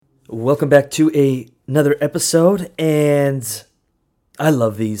Welcome back to another episode, and I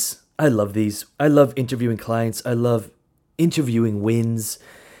love these. I love interviewing clients. I love interviewing wins,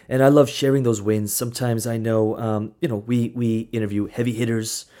 and I love sharing those wins. Sometimes I know, we interview heavy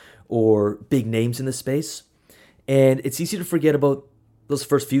hitters or big names in the space, and it's easy to forget about those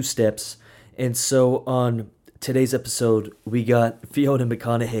first few steps. And so on today's episode, we got Fiona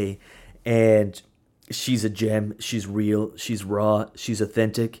McConachie, and she's a gem. She's real. She's raw. She's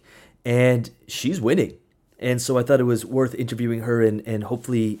authentic. And she's winning. And so I thought it was worth interviewing her, and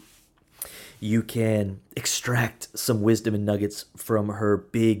hopefully you can extract some wisdom and nuggets from her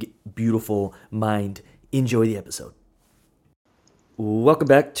big, beautiful mind. Enjoy the episode. Welcome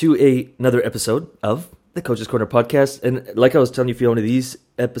back to another episode of the Coach's Corner podcast. And like I was telling you, Fiona, these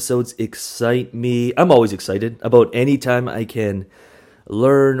episodes excite me. I'm always excited about any time I can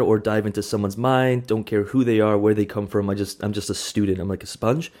learn or dive into someone's mind. Don't care who they are, where they come from. I'm just a student. I'm like a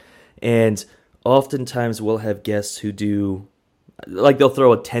sponge. And oftentimes we'll have guests who do, like, they'll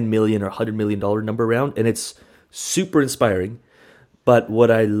throw a $10 million or $100 million number around, and it's super inspiring. But what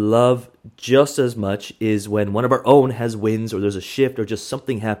I love just as much is when one of our own has wins, or there's a shift, or just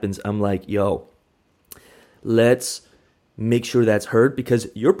something happens. I'm like, yo, let's make sure that's heard, because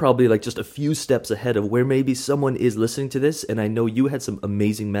you're probably like just a few steps ahead of where maybe someone is listening to this. And I know you had some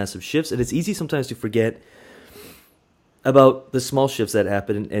amazing, massive shifts, and it's easy sometimes to forget about the small shifts that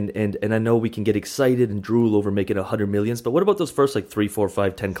happen, and I know we can get excited and drool over making 100 millions, but what about those first like 3, 4,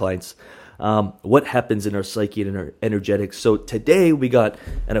 5, 10 clients? What happens in our psyche and in our energetics? So today we got,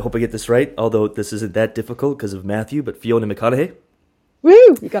 and I hope I get this right, although this isn't that difficult because of Matthew, but Fiona McConachie.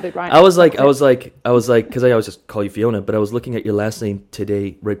 Woo! You got it right. I was like, because I always just call you Fiona, but I was looking at your last name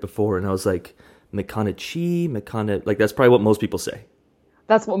today right before, and I was like, McConachie, like that's probably what most people say.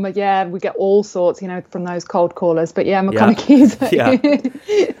 That's what, we get all sorts, from those cold callers. But McConachie.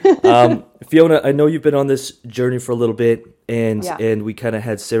 Yeah. Fiona, I know you've been on this journey for a little bit, and we kind of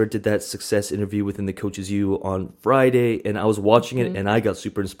had Sarah did that success interview within the Coaches U on Friday, and I was watching it, and I got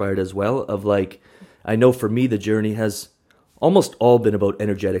super inspired as well. Of like, I know for me the journey has almost all been about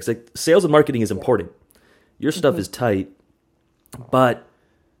energetics. Like sales and marketing is important. Your stuff is tight, but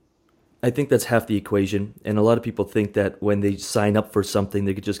I think that's half the equation, and a lot of people think that when they sign up for something,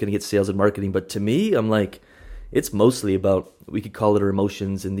 they're just going to get sales and marketing. But to me, I'm like, it's mostly about, we could call it our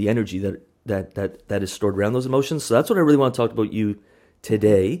emotions and the energy that is stored around those emotions. So that's what I really want to talk about you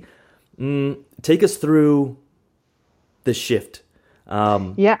today. Take us through the shift.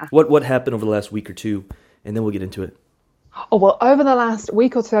 What happened over the last week or two, and then we'll get into it. Oh, well, over the last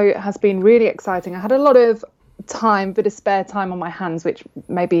week or so, it has been really exciting. I had a lot of bit of spare time on my hands, which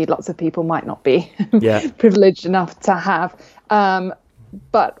maybe lots of people might not be privileged enough to have.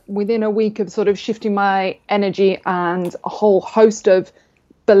 But within a week of sort of shifting my energy and a whole host of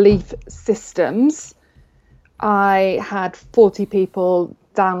belief systems, I had 40 people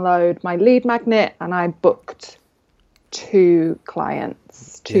download my lead magnet, and I booked two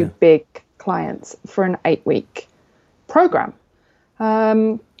big clients for an 8-week program.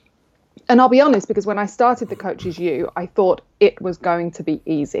 And I'll be honest, because when I started the Coaches U, I thought it was going to be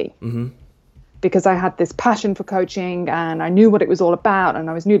easy because I had this passion for coaching and I knew what it was all about, and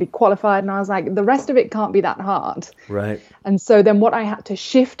I was newly qualified, and I was like, the rest of it can't be that hard. Right. And so then what I had to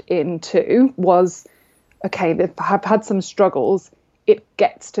shift into was, okay, I've had some struggles. It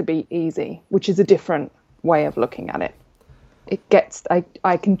gets to be easy, which is a different way of looking at it.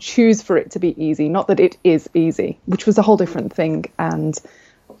 I can choose for it to be easy, not that it is easy, which was a whole different thing. And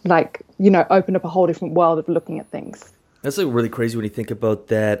opened up a whole different world of looking at things. That's like really crazy when you think about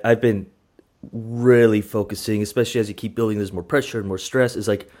that. I've been really focusing, especially as you keep building, there's more pressure and more stress, is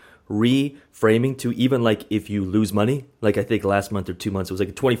like reframing to even like if you lose money, like I think last month or 2 months, it was like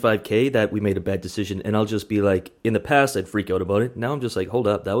a $25K that we made a bad decision. And I'll just be like, in the past, I'd freak out about it. Now I'm just like, hold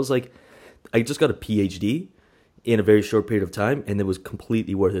up. That was like, I just got a PhD in a very short period of time, and it was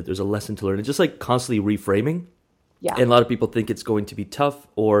completely worth it. There's a lesson to learn. It's just like constantly reframing. Yeah. And a lot of people think it's going to be tough,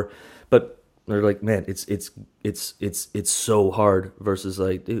 but they're like, man, it's so hard, versus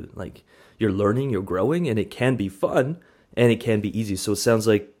like, dude, like you're learning, you're growing, and it can be fun and it can be easy. So it sounds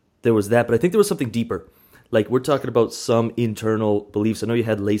like there was that, but I think there was something deeper. Like we're talking about some internal beliefs. I know you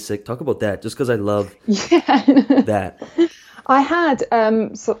had LASIK. Talk about that, just because I love that. I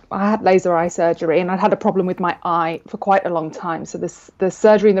had laser eye surgery, and I'd had a problem with my eye for quite a long time. So the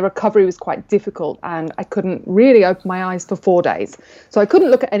surgery and the recovery was quite difficult, and I couldn't really open my eyes for 4 days. So I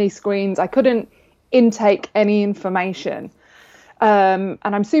couldn't look at any screens. I couldn't intake any information. And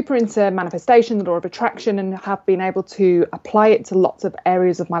I'm super into manifestation, the law of attraction, and have been able to apply it to lots of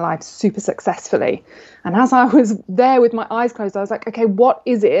areas of my life super successfully. And as I was there with my eyes closed, I was like, okay, what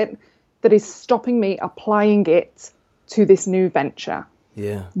is it that is stopping me applying it to this new venture?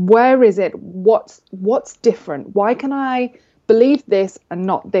 Yeah. Where is it? What's different? Why can I believe this and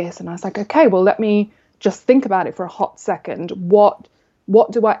not this? And I was like, okay, well, let me just think about it for a hot second. What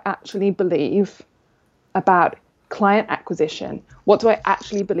do I actually believe about client acquisition? What do I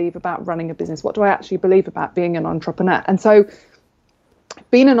actually believe about running a business? What do I actually believe about being an entrepreneur? And so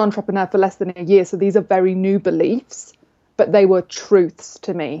being an entrepreneur for less than a year, so these are very new beliefs, but they were truths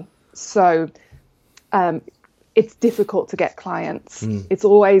to me. So it's difficult to get clients. It's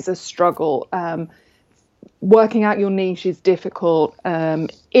always a struggle. Working out your niche is difficult.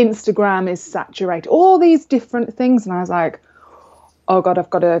 Instagram is saturated. All these different things, and I was like, "Oh God, I've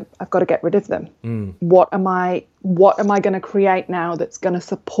got to get rid of them. What am I going to create now that's going to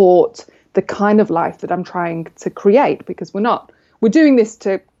support the kind of life that I'm trying to create? Because we're doing this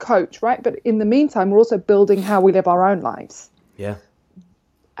to coach, right? But in the meantime, we're also building how we live our own lives. Yeah.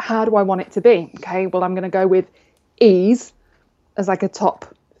 How do I want it to be? Okay, well, I'm going to go with ease as like a top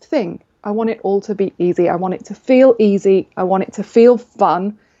thing. I want it all to be easy. I want it to feel easy. I want it to feel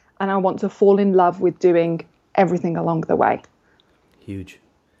fun. And I want to fall in love with doing everything along the way. Huge.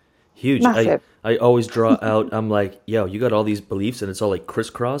 Massive. I always draw out, I'm like, yo, you got all these beliefs and it's all like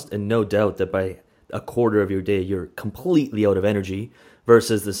crisscrossed, and no doubt that by a quarter of your day, you're completely out of energy,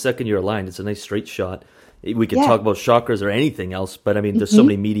 versus the second you're aligned, it's a nice straight shot. We could talk about chakras or anything else, but I mean, there's so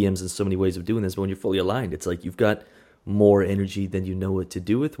many mediums and so many ways of doing this. But when you're fully aligned, it's like you've got more energy than you know what to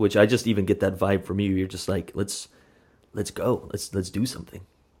do with, which I just even get that vibe from you. You're just like, let's go. Let's do something.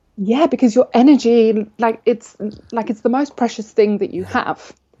 Yeah, because your energy, it's the most precious thing that you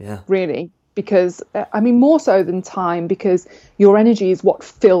have. Yeah. Really. Because, I mean, more so than time, because your energy is what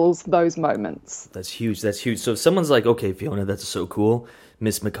fills those moments. That's huge. So if someone's like, okay, Fiona, that's so cool,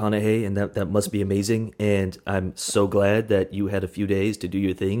 Miss McConachie, and that must be amazing. And I'm so glad that you had a few days to do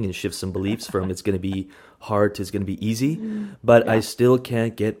your thing and shift some beliefs from it's going to be hard to it's going to be easy. But I still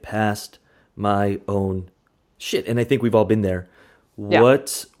can't get past my own shit. And I think we've all been there. Yeah.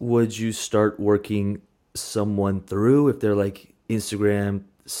 What would you start working someone through if they're like Instagram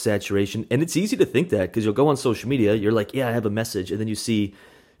saturation? And it's easy to think that because you'll go on social media, you're like, yeah, I have a message. And then you see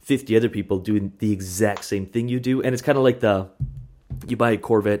 50 other people doing the exact same thing you do. And it's kind of like you buy a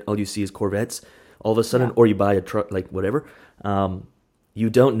Corvette, all you see is Corvettes all of a sudden, or you buy a truck, like whatever. You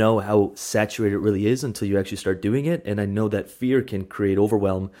don't know how saturated it really is until you actually start doing it. And I know that fear can create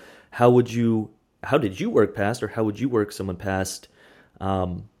overwhelm. How did you work past, or how would you work someone past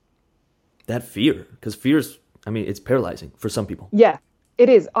that fear? Because fear's, I mean, it's paralyzing for some people. Yeah, it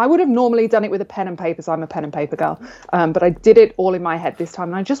is. I would have normally done it with a pen and paper, so I'm a pen and paper girl. But I did it all in my head this time.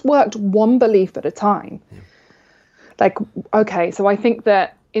 And I just worked one belief at a time. Yeah. Like, okay, so I think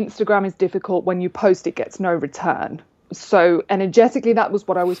that Instagram is difficult. When you post, it gets no return. So energetically, that was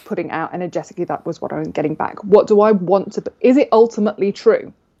what I was putting out. Energetically, that was what I was getting back. What do I want to, is it ultimately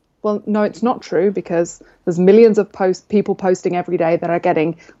true? Well, no, it's not true, because there's millions of people posting every day that are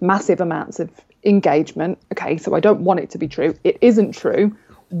getting massive amounts of engagement. Okay, so I don't want it to be true. It isn't true.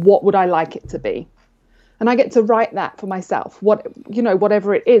 What would I like it to be? And I get to write that for myself.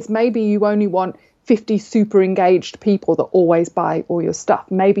 Whatever it is, maybe you only want 50 super engaged people that always buy all your stuff.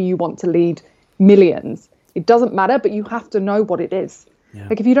 Maybe you want to lead millions. It doesn't matter, but you have to know what it is. Yeah.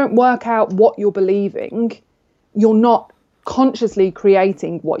 Like, if you don't work out what you're believing, you're not consciously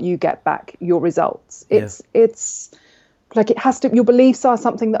creating what you get back, your results. It's like, it has to, your beliefs are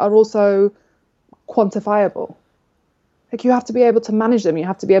something that are also quantifiable. Like, you have to be able to manage them. You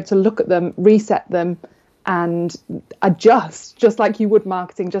have to be able to look at them, reset them, and adjust, just like you would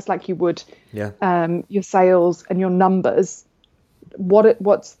marketing, just like you would your sales and your numbers.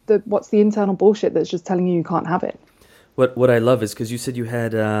 What's the internal bullshit that's just telling you can't have it? What I love is, because you said you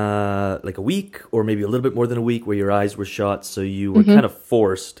had like a week or maybe a little bit more than a week where your eyes were shut, so you were kind of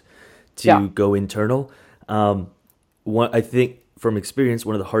forced to go internal. I think from experience,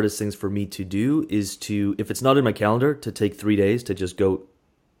 one of the hardest things for me to do is to, if it's not in my calendar, to take 3 days to just go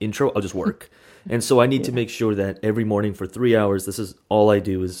intro, I'll just work. And so I need to make sure that every morning for 3 hours, this is all I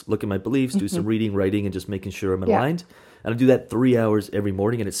do, is look at my beliefs, do some reading, writing, and just making sure I'm aligned. And I do that 3 hours every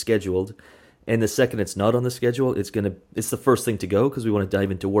morning, and it's scheduled. And the second it's not on the schedule, it's the first thing to go, because we want to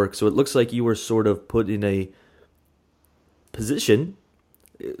dive into work. So it looks like you were sort of put in a position,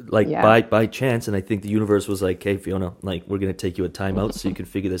 like by chance, and I think the universe was like, "Hey, Fiona, like, we're going to take you a timeout so you can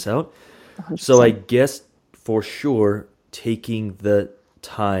figure this out." 100%. So I guess for sure, taking the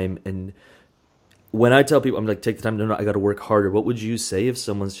time, and when I tell people, I'm like, take the time, no, I got to work harder. What would you say if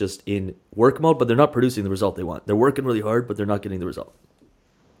someone's just in work mode, but they're not producing the result they want? They're working really hard, but they're not getting the result.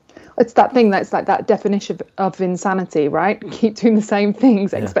 It's that thing that's like that definition of insanity, right? Keep doing the same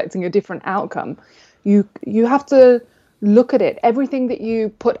things, expecting a different outcome. You have to look at it. Everything that you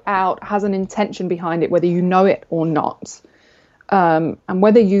put out has an intention behind it, whether you know it or not. And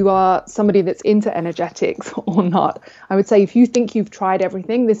whether you are somebody that's into energetics or not, I would say if you think you've tried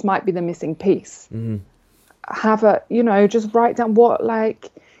everything, this might be the missing piece. Have just write down you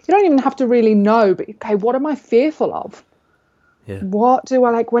don't even have to really know, but okay, what am I fearful of? Yeah. What do I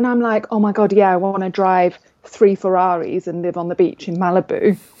like when I'm like, oh my God, yeah, I want to drive 3 Ferraris and live on the beach in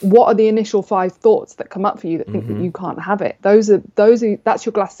Malibu. What are the initial 5 thoughts that come up for you that think that you can't have it? That's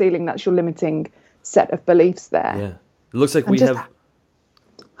your glass ceiling. That's your limiting set of beliefs there. Yeah. It looks like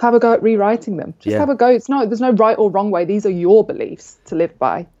have a go at rewriting them. Just have a go. There's no right or wrong way. These are your beliefs to live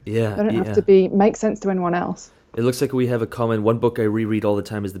by. Yeah. They don't have to make sense to anyone else. It looks like we have a common. One book I reread all the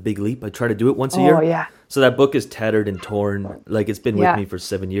time is The Big Leap. I try to do it once a year. Oh, yeah. So that book is tattered and torn. Like it's been with me for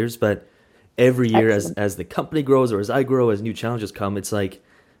 7 years. But every year as the company grows or as I grow, as new challenges come, it's like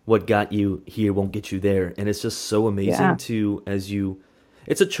what got you here won't get you there. And it's just so amazing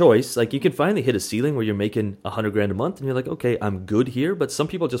it's a choice. Like you can finally hit a ceiling where you're making $100,000 a month and you're like, okay, I'm good here. But some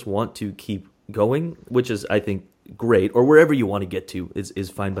people just want to keep going, which is, I think, great. Or wherever you want to get to is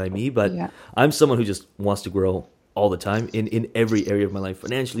fine by me. But I'm someone who just wants to grow all the time in every area of my life,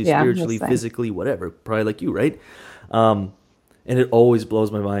 financially, spiritually, physically, whatever. Probably like you, right? And it always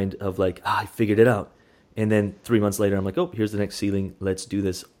blows my mind of like, I figured it out. And then 3 months later, I'm like, oh, here's the next ceiling. Let's do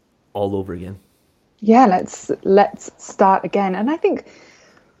this all over again. Yeah, let's start again. And I think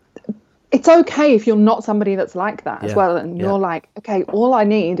it's okay if you're not somebody that's like that as well. And you're like, okay, all I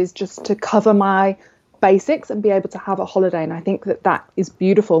need is just to cover my basics and be able to have a holiday. And I think that is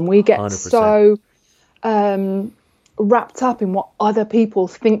beautiful. And we get 100%. So wrapped up in what other people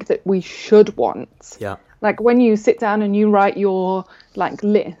think that we should want. Yeah. Like when you sit down and you write your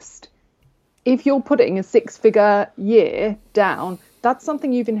list, if you're putting a 6-figure year down, that's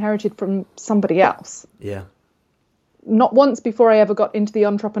something you've inherited from somebody else. Yeah. Not once before I ever got into the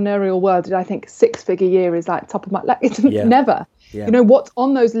entrepreneurial world did I think 6-figure year is like top of my never. Yeah. What's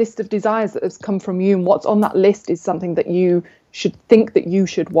on those list of desires that has come from you and what's on that list is something that you should think that you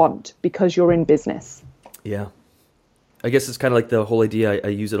should want because you're in business. Yeah. I guess it's kind of like the whole idea. I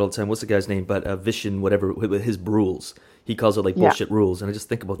use it all the time. What's the guy's name? But Vishen, whatever, with his rules. He calls it like bullshit rules. And I just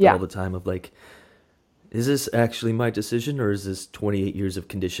think about that all the time of like, is this actually my decision or is this 28 years of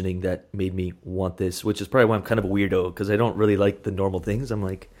conditioning that made me want this? Which is probably why I'm kind of a weirdo because I don't really like the normal things. I'm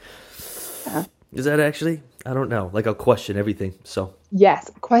like, is that actually? I don't know. Like I'll question everything. So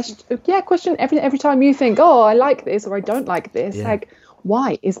yes, question every time you think, oh, I like this or I don't like this. Yeah. Like,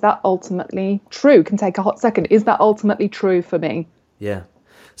 why is that ultimately true? Can take a hot second. Is that ultimately true for me? Yeah.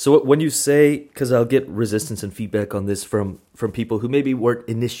 So when you say, because I'll get resistance and feedback on this from people who maybe weren't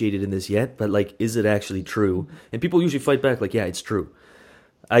initiated in this yet, but like, is it actually true? And people usually fight back like, yeah, it's true.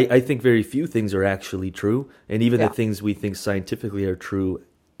 I think very few things are actually true. And even the things we think scientifically are true,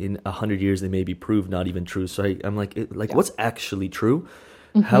 in 100 years, they may be proved not even true. So I'm like, what's actually true?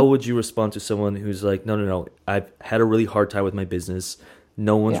 Mm-hmm. How would you respond to someone who's like, no, I've had a really hard time with my business.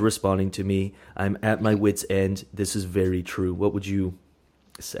 No one's responding to me. I'm at my wit's end. This is very true. What would you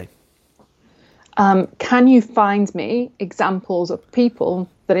say? Can you find me examples of people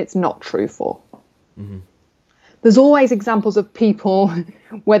that it's not true for? Mm-hmm. There's always examples of people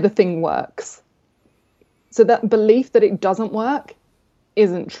where the thing works. So that belief that it doesn't work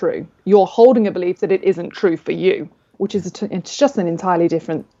isn't true. You're holding a belief that it isn't true for you, which is it's just an entirely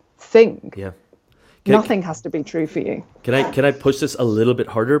different thing. Yeah. Nothing has to be true for you. Can I push this a little bit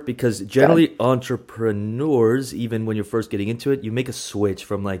harder? Because generally entrepreneurs, even when you're first getting into it, you make a switch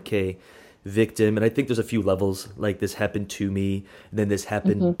from like a victim. And I think there's a few levels, like this happened to me, and then this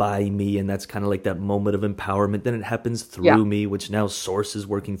happened by me. And that's kind of like that moment of empowerment. Then it happens through me, which now source is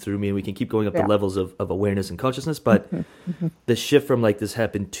working through me. And we can keep going up the levels of awareness and consciousness. But the shift from like this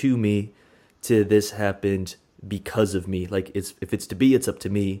happened to me to this happened because of me, like if it's to be, it's up to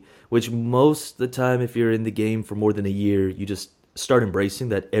me, which most of the time, if you're in the game for more than a year, you just start embracing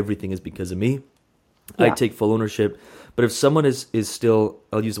that everything is because of me. I take full ownership. But if someone is still,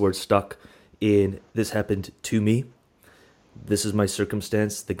 I'll use the word stuck in this happened to me, this is my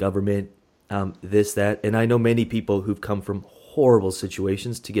circumstance, the government, this, that, and I know many people who've come from horrible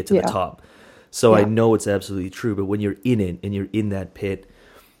situations to get to the top. So I know it's absolutely true. But when you're in it and you're in that pit,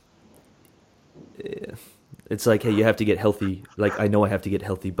 it's like, hey, you have to get healthy. Like, I know I have to get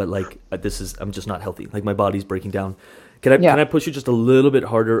healthy, but like, I'm just not healthy. Like, my body's breaking down. Can I push you just a little bit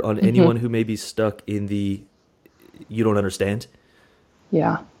harder on anyone who may be stuck in the you don't understand?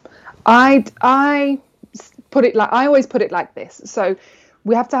 Yeah. I always put it like this. So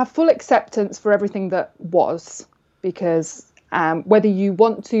we have to have full acceptance for everything that was, because whether you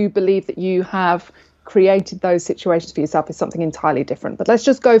want to believe that you have created those situations for yourself is something entirely different. But let's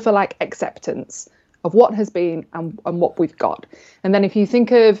just go for like acceptance of what has been and what we've got. And then if you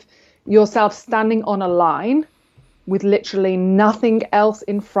think of yourself standing on a line with literally nothing else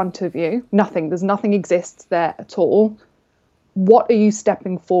in front of you, there's nothing exists there at all. What are you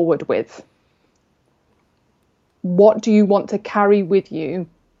stepping forward with? What do you want to carry with you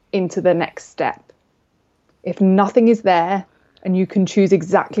into the next step? If nothing is there and you can choose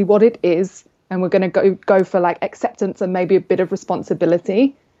exactly what it is, and we're going to go for like acceptance and maybe a bit of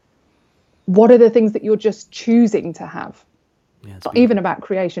responsibility, what are the things that you're just choosing to have? Yeah, it's not even about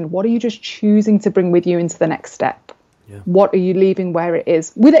creation. What are you just choosing to bring with you into the next step? Yeah. What are you leaving where it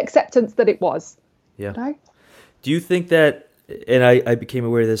is with acceptance that it was? Yeah. You know? Do you think that, and I became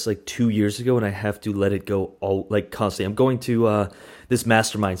aware of this like 2 years ago, and I have to let it go all like constantly. I'm going to this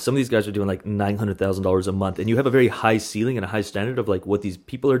mastermind. Some of these guys are doing like $900,000 a month, and you have a very high ceiling and a high standard of like what these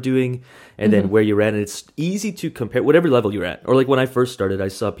people are doing, and then where you're at. And it's easy to compare whatever level you're at. Or like when I first started, I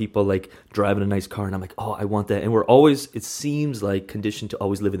saw people like driving a nice car, and I'm like, oh, I want that. And we're always, it seems like, conditioned to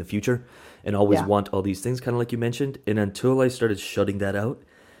always live in the future and always want all these things, kind of like you mentioned. And until I started shutting that out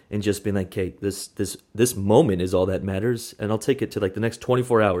and just being like, okay, this moment is all that matters, and I'll take it to like the next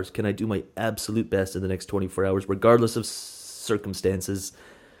 24 hours. Can I do my absolute best in the next 24 hours, regardless of circumstances?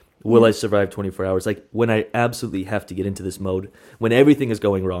 Will I survive 24 hours? Like when I absolutely have to get into this mode, when everything is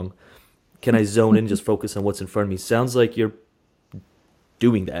going wrong, can I zone in and just focus on what's in front of me? Sounds like you're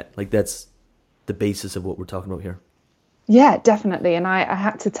doing that. Like that's the basis of what we're talking about here. Yeah, definitely. And I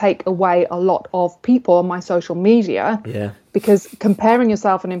had to take away a lot of people on my social media because comparing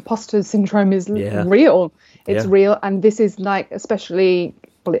yourself and imposter syndrome is real. It's real. And this is like, especially,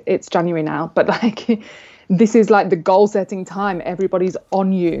 well, it's January now, but like this is like the goal setting time. Everybody's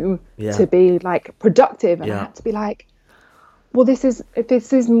on you to be like productive. And I had to be like, well, this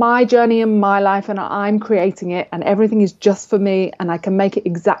is my journey in my life, and I'm creating it, and everything is just for me, and I can make it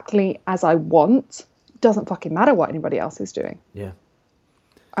exactly as I want. Doesn't fucking matter what anybody else is doing. Yeah.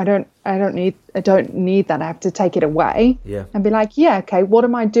 I don't need that. I have to take it away and be like, yeah, okay, what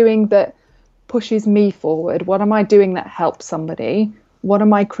am I doing that pushes me forward? What am I doing that helps somebody? What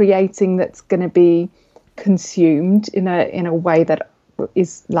am I creating that's going to be consumed in a way that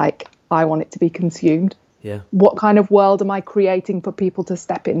is like I want it to be consumed? Yeah. What kind of world am I creating for people to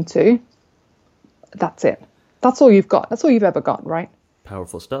step into? That's it. That's all you've got. That's all you've ever got, right?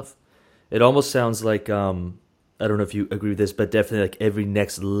 Powerful stuff. It almost sounds like, I don't know if you agree with this, but definitely like every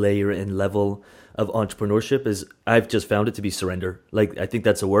next layer and level of entrepreneurship is, I've just found it to be surrender. Like, I think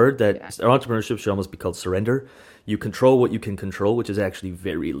that's a word that entrepreneurship should almost be called surrender. You control what you can control, which is actually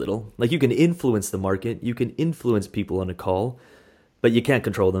very little. Like, you can influence the market, you can influence people on a call, but you can't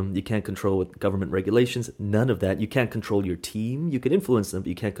control them. You can't control what government regulations, none of that. You can't control your team. You can influence them, but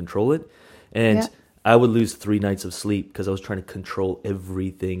you can't control it. And I would lose 3 nights of sleep because I was trying to control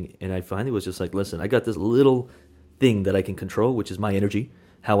everything. And I finally was just like, listen, I got this little thing that I can control, which is my energy,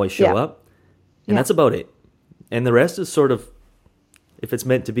 how I show up. And that's about it. And the rest is sort of, if it's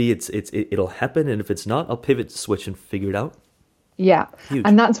meant to be, it'll happen. And if it's not, I'll pivot, switch, and figure it out. Yeah. Huge.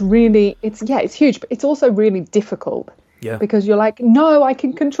 And that's really, it's huge, but it's also really difficult. Yeah. Because you're like, no, I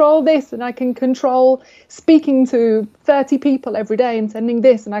can control this, and I can control speaking to 30 people every day and sending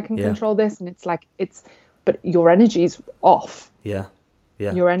this, and I can control this. And it's like, but your energy's off. Yeah.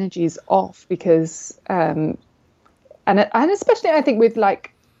 Yeah. Your energy's off because, and especially I think with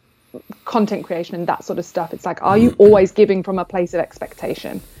like content creation and that sort of stuff, it's like, are you always giving from a place of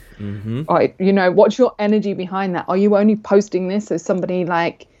expectation? Mm-hmm. Or, what's your energy behind that? Are you only posting this so somebody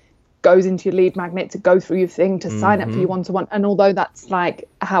like goes into your lead magnet to go through your thing to sign up for your one-to-one? And although that's like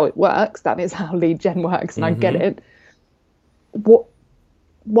how it works, that is how lead gen works, and I get it.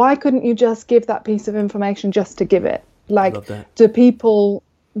 Why couldn't you just give that piece of information just to give it? Like, do people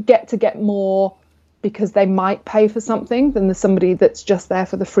get more because they might pay for something than there's somebody that's just there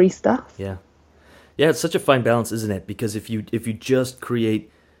for the free stuff? Yeah. Yeah, it's such a fine balance, isn't it? Because if you just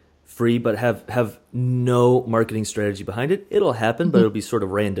create free but have no marketing strategy behind it, it'll happen, but it'll be sort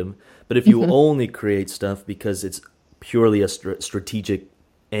of random. But if you only create stuff because it's purely a strategic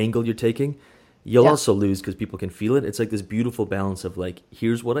angle you're taking, you'll also lose because people can feel it. It's like this beautiful balance of like,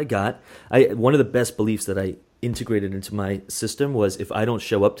 here's what I got. One of the best beliefs that I integrated into my system was, if I don't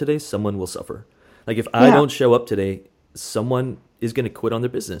show up today, someone will suffer. Like if I don't show up today, someone is going to quit on their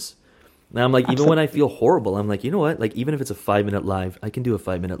business. Now I'm like, even when Absolutely. I feel horrible, I'm like, you know what? Like, even if it's a 5 minute live, I can do a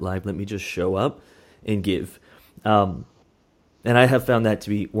 5 minute live. Let me just show up and give. Um, and I have found that to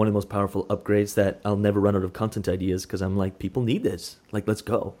be one of the most powerful upgrades, that I'll never run out of content ideas, because I'm like, people need this. Like, let's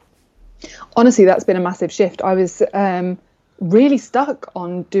go. Honestly, that's been a massive shift. I was really stuck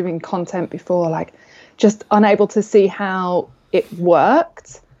on doing content before, like just unable to see how it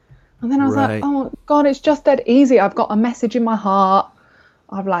worked. And then I was like, Right. oh God, it's just that easy. I've got a message in my heart.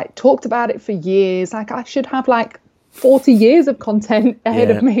 I've like talked about it for years. Like I should have like 40 years of content ahead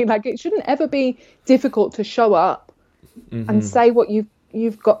Yeah. of me. Like it shouldn't ever be difficult to show up and say what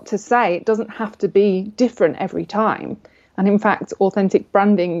you've got to say. It doesn't have to be different every time. And in fact, authentic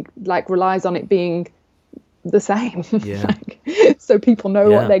branding like relies on it being the same. Yeah. So people know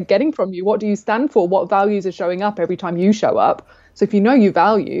Yeah. what they're getting from you. What do you stand for? What values are showing up every time you show up? So if you know your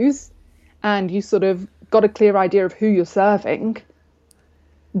values and you sort of got a clear idea of who you're serving,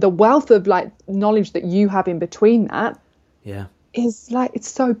 the wealth of like knowledge that you have in between that Yeah. is like, it's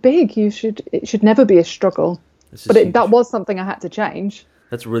so big. It should never be a struggle. This is But huge. that was something I had to change.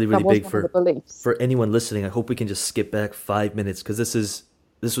 That's really, That really was big one of the for beliefs. anyone listening. I hope we can just skip back 5 minutes, because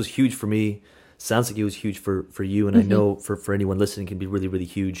this was huge for me. Sounds like it was huge for you, and I know for anyone listening, it can be really, really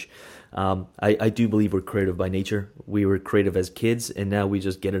huge. I do believe we're creative by nature. We were creative as kids, and now we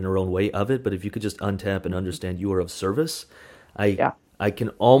just get in our own way of it. But if you could just untap and understand you are of service, Yeah. I can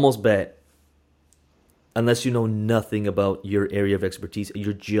almost bet, unless you know nothing about your area of expertise,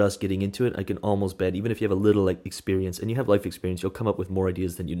 you're just getting into it, I can almost bet, even if you have a little like experience and you have life experience, you'll come up with more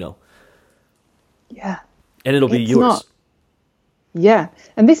ideas than you know. Yeah. And it'll be It's yours. not. Yeah.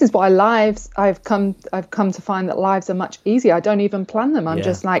 And this is why lives, I've come to find that lives are much easier. I don't even plan them. I'm Yeah.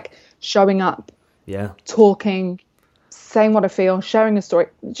 just like showing up, Yeah. talking, saying what I feel, sharing a story.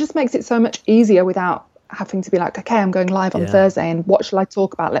 It just makes it so much easier without having to be like, okay, I'm going live on Yeah. Thursday and what shall I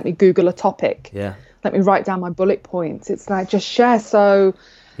talk about? Let me Google a topic. Yeah. Let me write down my bullet points. It's like just share. So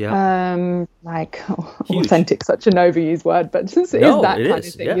Yeah. like Huge. authentic, such an overused word, but just No, is that it kind is,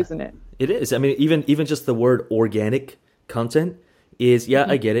 of thing, yeah. isn't it? It is. I mean, even just the word organic content is,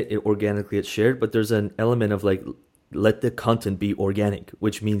 I get it. It organically gets shared, but there's an element of like, let the content be organic,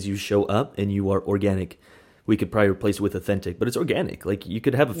 which means you show up and you are organic. We could probably replace it with authentic, but it's organic. Like you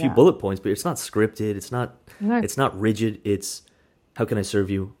could have a few Yeah. bullet points, but it's not scripted. It's not. No. It's not rigid. It's, how can I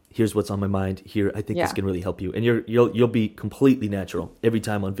serve you? Here's what's on my mind. Here, I think this Yeah. can really help you, and you'll be completely natural every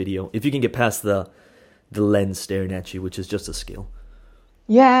time on video if you can get past the lens staring at you, which is just a skill.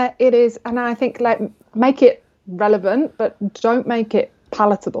 Yeah, it is. And I think like make it relevant, but don't make it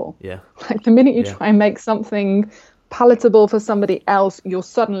palatable. Yeah. Like the minute you Yeah. try and make something palatable for somebody else, you're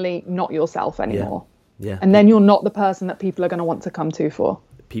suddenly not yourself anymore. Yeah. And then you're not the person that people are going to want to come to for.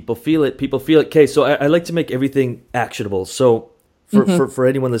 People feel it. People feel it. Okay, so I like to make everything actionable. So for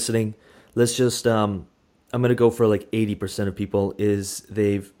anyone listening, let's just I'm gonna go for like 80% of people is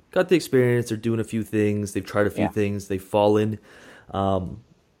they've got the experience, they're doing a few things, they've tried a few things, they've fallen.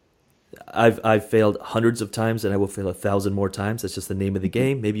 I've failed hundreds of times, and I will fail 1,000 more times. That's just the name of the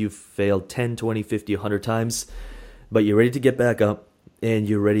game. Maybe you've failed 10, 20, 50, 100 times, but you're ready to get back up, and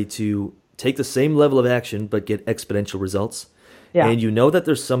you're ready to take the same level of action but get exponential results. Yeah. And you know that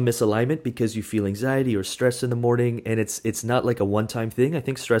there's some misalignment because you feel anxiety or stress in the morning, and it's not like a one-time thing. I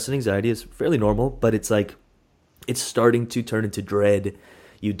think stress and anxiety is fairly normal, but it's like it's starting to turn into dread.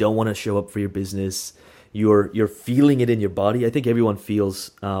 You don't want to show up for your business. You're feeling it in your body. I think everyone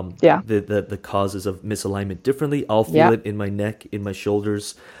feels the causes of misalignment differently. I'll feel it in my neck, in my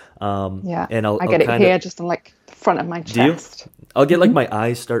shoulders. And I get it here, just on like the front of my chest. I'll get like my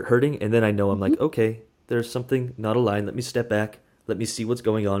eyes start hurting, and then I know I'm like, okay, there's something not aligned. Let me step back. Let me see what's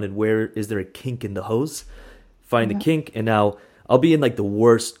going on, and where is there a kink in the hose? Find the kink, and now I'll be in like the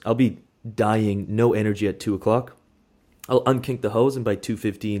worst. I'll be dying, no energy at 2:00. I'll unkink the hose, and by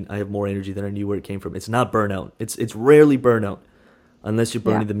 2:15, I have more energy than I knew where it came from. It's not burnout. It's rarely burnout, unless you're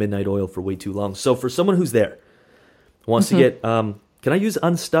burning the midnight oil for way too long. So for someone who's there, wants to get, can I use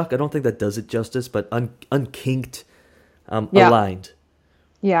unstuck? I don't think that does it justice, but unkinked, aligned.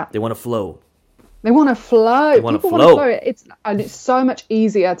 Yeah. They want to flow. They want to flow. They wanna People want to flow. It's so much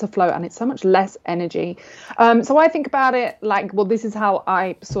easier to flow, and it's so much less energy. So I think about it like, well, this is how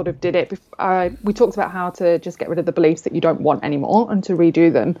I sort of did it. We talked about how to just get rid of the beliefs that you don't want anymore and to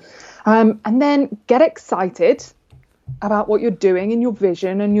redo them. And then get excited about what you're doing and your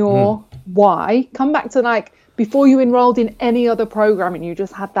vision and your why. Come back to like before you enrolled in any other program and you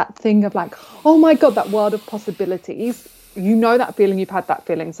just had that thing of like, oh my God, that world of possibilities. You know that feeling, you've had that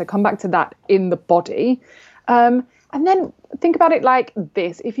feeling. So come back to that in the body. And then think about it like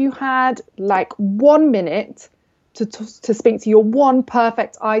this. If you had like 1 minute to speak to your one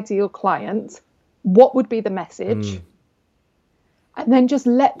perfect ideal client, what would be the message? And then just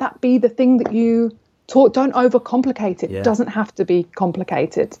let that be the thing that you talk. Don't overcomplicate it. It doesn't have to be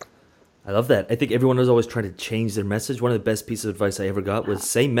complicated. I love that. I think everyone is always trying to change their message. One of the best pieces of advice I ever got was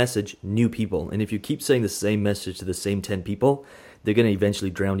same message, new people. And if you keep saying the same message to the same 10 people, they're going to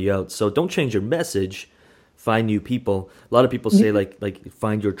eventually drown you out. So don't change your message. Find new people. A lot of people say like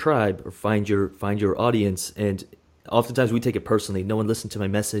find your tribe or find your audience. And oftentimes we take it personally. No one listened to my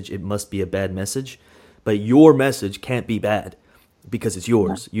message. It must be a bad message. But your message can't be bad because it's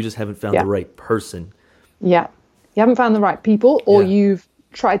yours. You just haven't found the right person. Yeah. You haven't found the right people, or you've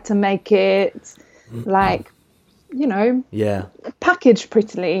tried to make it like, packaged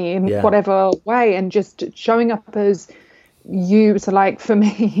prettily in whatever way, and just showing up as you. So like for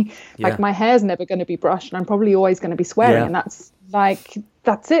me, like my hair's never going to be brushed and I'm probably always going to be swearing, and that's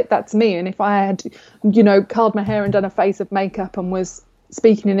it, that's me. And if I had curled my hair and done a face of makeup and was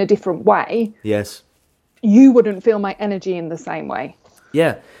speaking in a different way, you wouldn't feel my energy in the same way.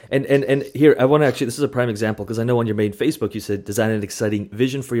 Yeah. And here, I want to actually, this is a prime example, because I know on your main Facebook, you said, design an exciting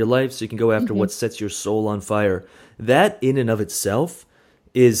vision for your life so you can go after what sets your soul on fire. That in and of itself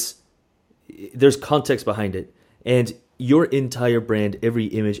there's context behind it. And your entire brand, every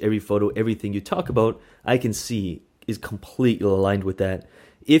image, every photo, everything you talk about, I can see is completely aligned with that.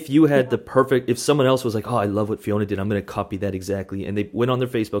 If you had if someone else was like, oh, I love what Fiona did, I'm going to copy that exactly. And they went on their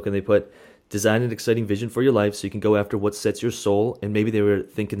Facebook and they put, design an exciting vision for your life so you can go after what sets your soul. And maybe they were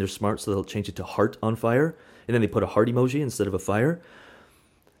thinking they're smart, so they'll change it to heart on fire. And then they put a heart emoji instead of a fire.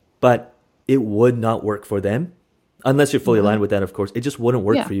 But it would not work for them. Unless you're fully aligned with that, of course. It just wouldn't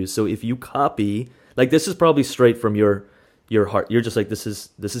work for you. So if you copy, like this is probably straight from your heart. You're just like, this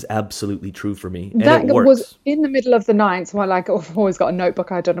is absolutely true for me. And that it works. Was in the middle of the night. So I've always got a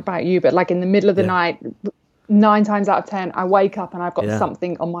notebook. I don't know about you, but like in the middle of the night, 9 times out of 10, I wake up and I've got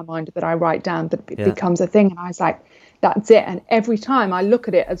something on my mind that I write down that becomes a thing. And I was like, that's it. And every time I look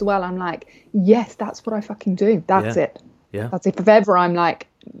at it as well, I'm like, yes, that's what I fucking do. That's it. Yeah. That's it. If ever I'm like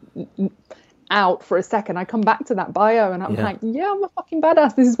out for a second, I come back to that bio and I'm like, yeah, I'm a fucking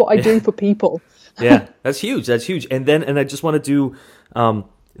badass. This is what I do for people. Yeah, that's huge. That's huge. And I just want to do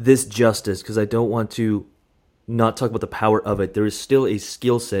this justice, because I don't want to not talk about the power of it. There is still a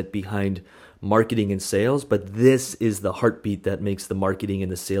skill set behind marketing and sales, but this is the heartbeat that makes the marketing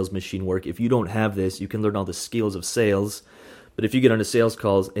and the sales machine work. If you don't have this, you can learn all the skills of sales, but if you get on a sales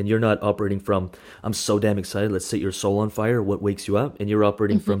calls and you're not operating from, I'm so damn excited, let's set your soul on fire, what wakes you up, and you're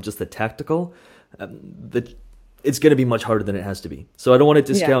operating from just the tactical, it's going to be much harder than it has to be. So I don't want to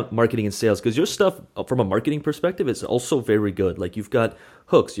discount marketing and sales, because your stuff from a marketing perspective is also very good. Like you've got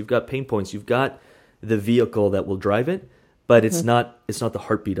hooks, you've got pain points, you've got the vehicle that will drive it. But it's not the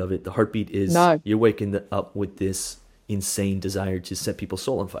heartbeat of it. The heartbeat is you're waking up with this insane desire to set people's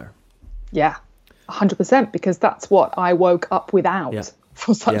soul on fire. Yeah, 100%, because that's what I woke up without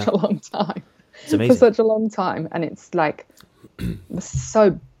for such a long time. It's amazing. For such a long time. And it's like,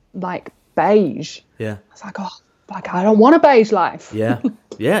 so like beige. Yeah. It's like, I don't want a beige life. Yeah.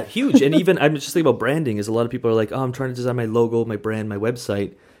 Yeah, huge. And even, I'm just thinking about branding, is a lot of people are like, oh, I'm trying to design my logo, my brand, my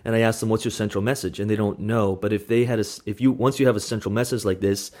website. And I ask them, what's your central message? And they don't know. But if they had once you have a central message like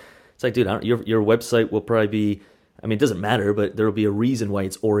this, it's like, dude, your website will probably be, I mean, it doesn't matter, but there'll be a reason why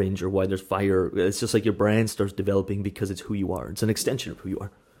it's orange or why there's fire. It's just like your brand starts developing because it's who you are. It's an extension of who you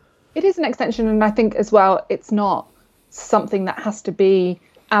are. It is an extension. And I think as well, it's not something that has to be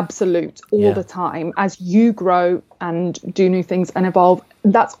absolute all the time. As you grow and do new things and evolve,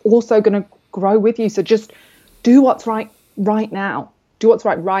 that's also going to grow with you. So just do what's right now. Do what's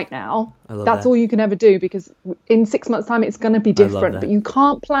right now. That's all you can ever do, because in 6 months' time, it's going to be different. But you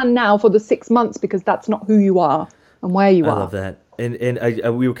can't plan now for the 6 months, because that's not who you are and where you are. I love that.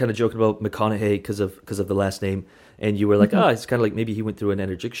 And we were kind of joking about McConachie because of the last name. And you were like, it's kind of like maybe he went through an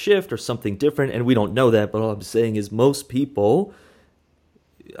energetic shift or something different. And we don't know that. But all I'm saying is most people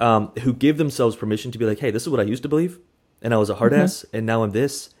who give themselves permission to be like, hey, this is what I used to believe. And I was a hard ass. And now I'm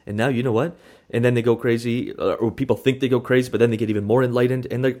this. And now you know what? And then they go crazy, or people think they go crazy, but then they get even more enlightened,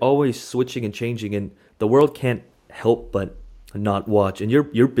 and they're always switching and changing, and the world can't help but not watch. And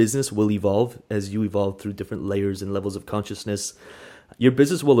your business will evolve as you evolve through different layers and levels of consciousness. Your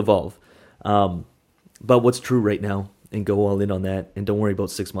business will evolve. But what's true right now, and go all in on that, and don't worry about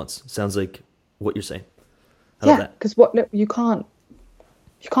 6 months. Sounds like what you're saying. I love that. Because you can't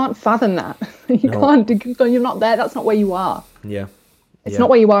fathom that. Can't, you're not there. That's not where you are. Yeah. It's not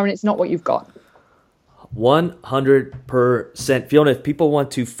where you are, and it's not what you've got. 100%. Fiona, if people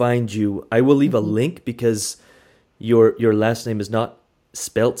want to find you, I will leave a link, because your last name is not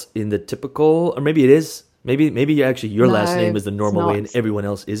spelt in the typical, or maybe it is. Maybe actually your No, last name is the normal way and it's everyone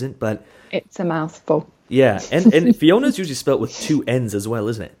else isn't, but It's a mouthful. yeah. And Fiona's usually spelled with 2 N's as well,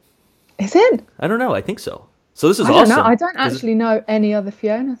 isn't it? Is it? I don't know. I think so. So this is I don't awesome. know. I don't actually know any other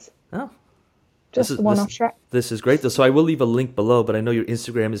Fionas. Oh, Just the one off Shrek. This is great. So I will leave a link below, but I know your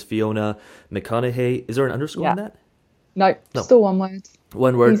Instagram is Fiona McConachie. Is there an underscore on that? No, still one word.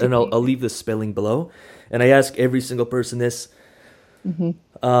 One word, Easy and I'll peasy. leave the spelling below. And I ask every single person this.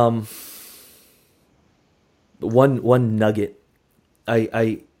 One nugget.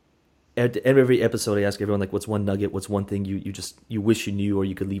 I at the end of every episode, I ask everyone, like, what's one nugget? What's one thing you wish you knew or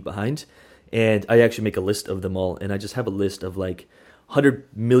you could leave behind? And I actually make a list of them all, and I just have a list of like $100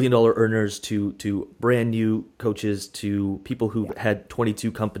 million earners to brand new coaches to people who've had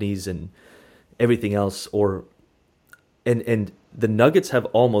 22 companies and everything else. And the nuggets have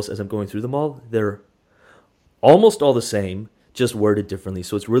almost, as I'm going through them all, they're almost all the same, just worded differently.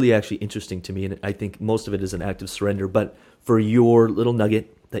 So it's really actually interesting to me, and I think most of it is an act of surrender. But for your little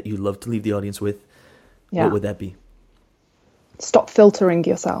nugget that you love to leave the audience with, what would that be? Stop filtering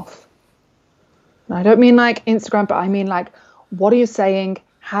yourself. And I don't mean like Instagram, but I mean like, what are you saying?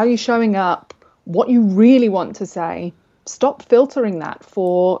 How are you showing up? What you really want to say? Stop filtering that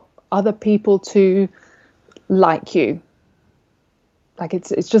for other people to like you. Like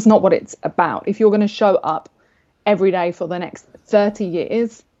it's just not what it's about. If you're going to show up every day for the next 30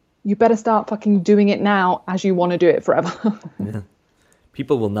 years, you better start fucking doing it now as you want to do it forever. Yeah.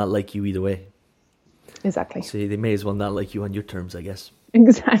 People will not like you either way. Exactly. So they may as well not like you on your terms, I guess.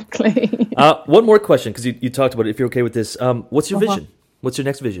 Exactly. One more question, because you talked about it, if you're okay with this. What's your vision? What's your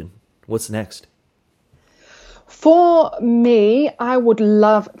next vision? What's next? For me, I would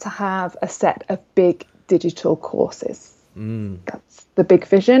love to have a set of big digital courses. That's the big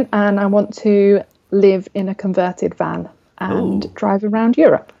vision. And I want to live in a converted van and drive around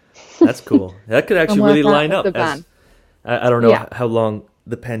Europe. That's cool. That could actually really line up. The van. I don't know how long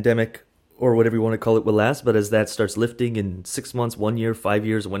the pandemic or whatever you want to call it will last, but as that starts lifting in 6 months, 1 year, 5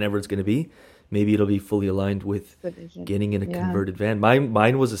 years, whenever it's going to be, maybe it'll be fully aligned with getting in a converted van.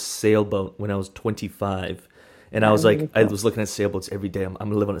 Mine was a sailboat when I was 25, and I was like, I was looking at sailboats every day. I'm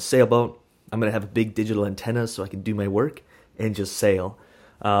going to live on a sailboat. I'm going to have a big digital antenna so I can do my work and just sail.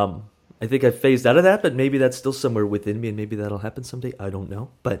 I think I phased out of that, but maybe that's still somewhere within me, and maybe that'll happen someday. I don't know,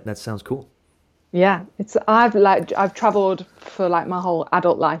 but that sounds cool. Yeah, I've traveled for like my whole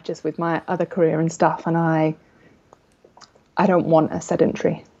adult life just with my other career and stuff, and I don't want a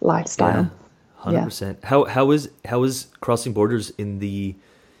sedentary lifestyle. 100%. How is crossing borders in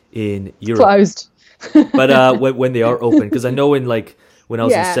Europe? Closed. But when they are open, because I know when I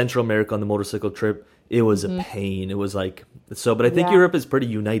was in Central America on the motorcycle trip, it was a pain. It was like so, but I think Europe is pretty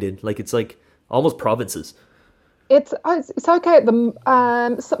united. Like it's like almost provinces. It's okay.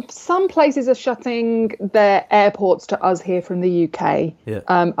 Some places are shutting their airports to us here from the UK,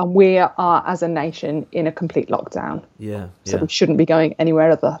 and we are as a nation in a complete lockdown. So we shouldn't be going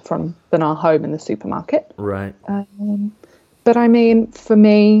anywhere other than our home in the supermarket. Right. But I mean, for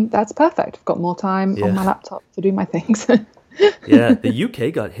me, that's perfect. I've got more time on my laptop to do my things. The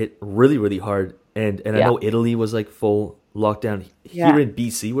UK got hit really, really hard, and I know Italy was like full lockdown. Here in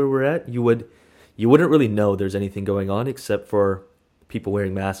BC, where we're at, you wouldn't really know there's anything going on except for people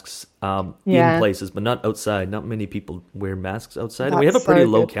wearing masks in places, but not outside. Not many people wear masks outside, and we have a pretty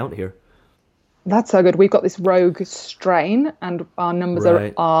low count here. That's so good. We've got this rogue strain, and our numbers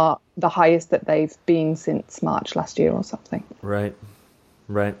are the highest that they've been since March last year or something. Right.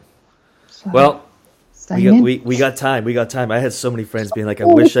 So, well, we got time. I had so many friends being like, I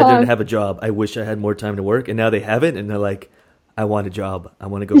wish I didn't have a job. I wish I had more time to work. And now they have it, and they're like, I want a job. I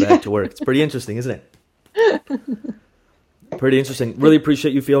want to go back to work. It's pretty interesting, isn't it? Pretty interesting. Really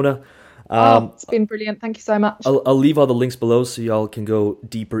appreciate you, Fiona. It's been brilliant. Thank you so much. I'll leave all the links below so y'all can go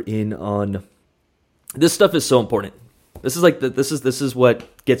deeper in on... This stuff is so important. This is like this is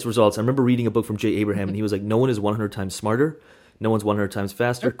what gets results. I remember reading a book from Jay Abraham, and he was like, no one is 100 times smarter. No one's 100 times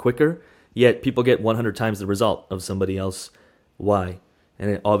faster, quicker. Yet people get 100 times the result of somebody else. Why? And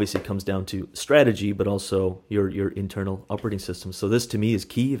it obviously comes down to strategy, but also your internal operating system. So this, to me, is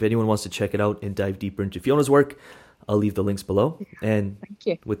key. If anyone wants to check it out and dive deeper into Fiona's work, I'll leave the links below. And thank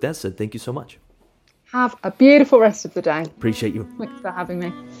you. With that said, thank you so much. Have a beautiful rest of the day. Appreciate you. Thanks for having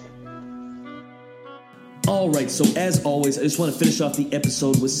me. All right, so as always, I just want to finish off the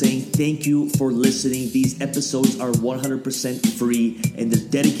episode with saying thank you for listening. These episodes are 100% free, and they're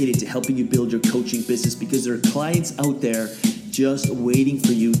dedicated to helping you build your coaching business because there are clients out there just waiting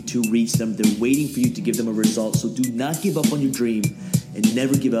for you to reach them. They're waiting for you to give them a result. So do not give up on your dream. and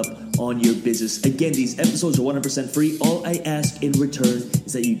never give up on your business. Again, these episodes are 100% free. All I ask in return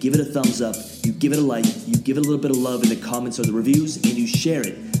is that you give it a thumbs up, you give it a like, you give it a little bit of love in the comments or the reviews, and you share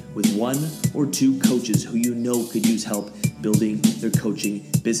it with 1 or 2 coaches who you know could use help building their coaching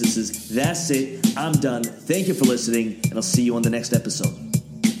businesses. That's it. I'm done. Thank you for listening, and I'll see you on the next episode.